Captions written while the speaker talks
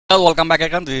Well, welcome back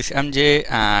again. This is MJ,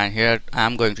 and here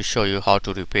I'm going to show you how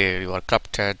to repair your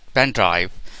corrupted pen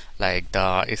drive. Like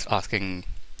it's asking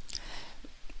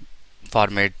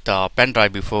format the pen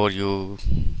drive before you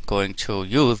going to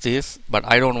use this, but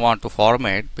I don't want to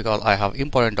format because I have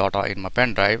important data in my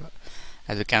pen drive.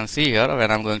 As you can see here, when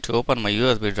I'm going to open my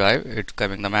USB drive, it's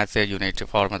coming the message you need to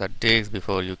format the disk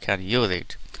before you can use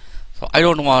it. So I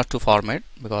don't want to format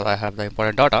because I have the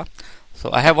important data.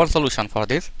 So I have one solution for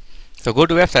this. So go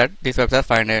to website. This website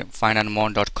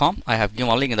findandmount.com. I have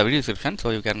given a link in the video description,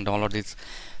 so you can download this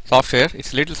software.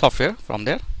 It's little software from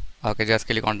there. Okay, just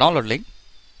click on download link.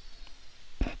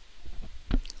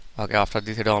 Okay, after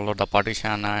this you download the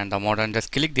partition and the modern.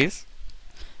 Just click this,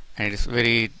 and it is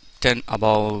very 10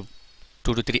 about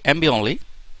 2 to 3 MB only.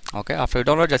 Okay, after you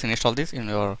download, just install this in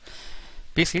your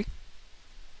PC,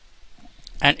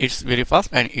 and it's very fast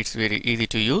and it's very easy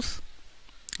to use.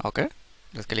 Okay,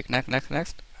 just click next,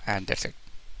 and that's it.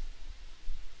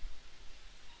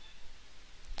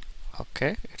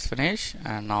 Okay, it's finished,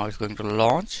 and now it's going to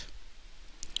launch.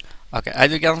 Okay,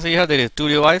 as you can see here, there is two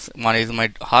devices. One is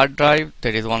my hard drive,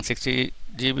 that is 160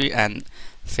 GB, and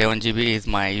 7 GB is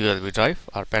my USB drive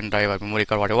or pen drive or memory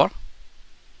card, whatever.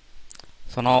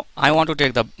 So now I want to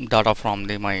take the data from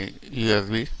my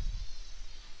USB.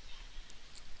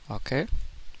 Okay,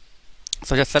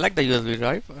 so just select the USB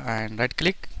drive and right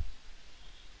click.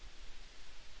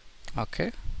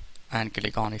 Okay, and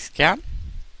click on scan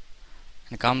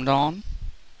and come down.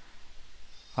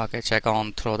 Okay, check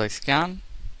on through the scan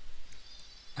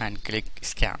and click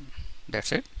scan.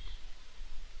 That's it.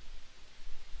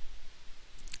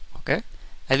 Okay,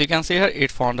 as you can see here, it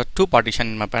found the two partition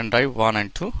in my pen drive, 1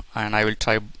 and 2, and I will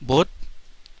try both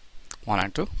 1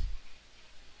 and 2.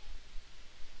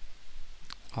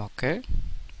 Okay,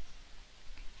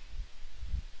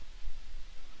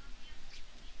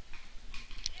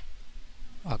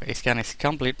 okay, scan is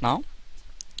complete now.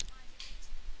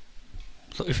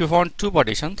 So if you found two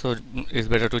partitions, so it's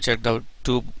better to check the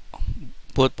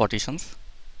both partitions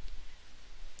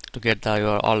to get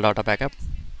your all data backup.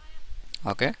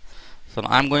 Okay, so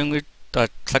I'm going with the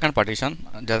second partition.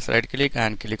 Just right click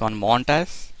and click on mount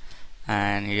as,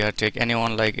 and here take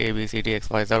anyone like A, B, C, D, X,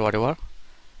 Y, Z, whatever.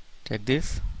 Take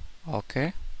this.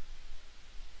 Okay,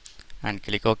 and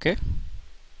click OK,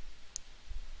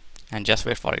 and just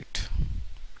wait for it.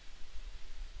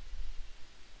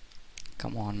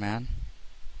 Come on, man.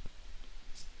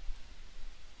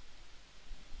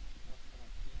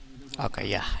 Okay,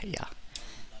 yeah.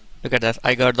 Look at this.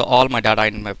 I got all my data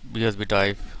in my USB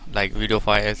drive, like video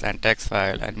files and text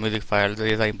file and music files.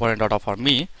 These are important data for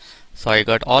me. So I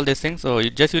got all these things. So you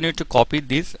need to copy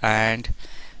this and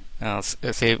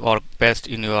save or paste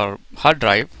in your hard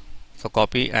drive. So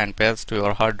copy and paste to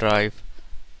your hard drive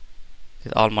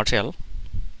is all material.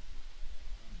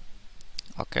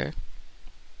 Okay.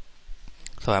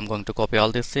 So I'm going to copy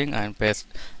all this thing and paste.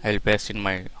 I will paste in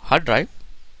my hard drive.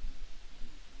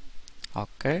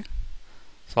 Okay,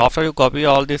 so after you copy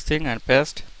all this thing and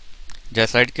paste,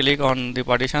 just right click on the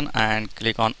partition and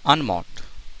click on unmount.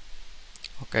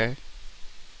 Okay,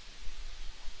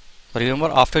 so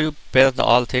remember, after you paste the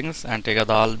all things and take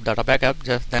the all data backup,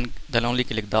 just then only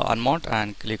click the unmount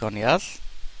and click on yes.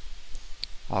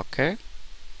 Okay,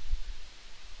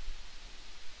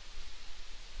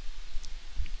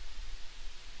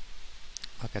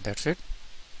 that's it.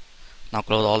 Now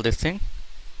close all this thing.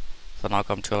 So now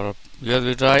come to your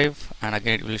USB drive, and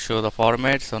again it will show the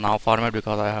format. So now format,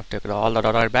 because I have taken all the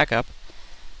data backup.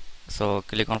 So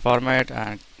click on format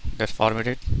and just format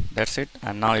it. That's it.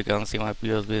 And now you can see my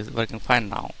USB is working fine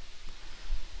now.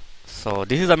 So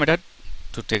this is the method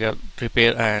to take a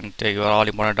repair and take your all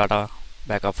important data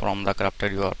backup from the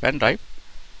corrupted your pen drive.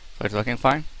 So it's working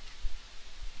fine.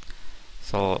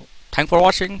 So thanks for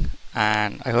watching,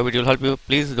 and I hope it will help you.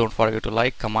 Please don't forget to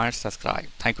like, comment, subscribe.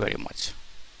 Thank you very much.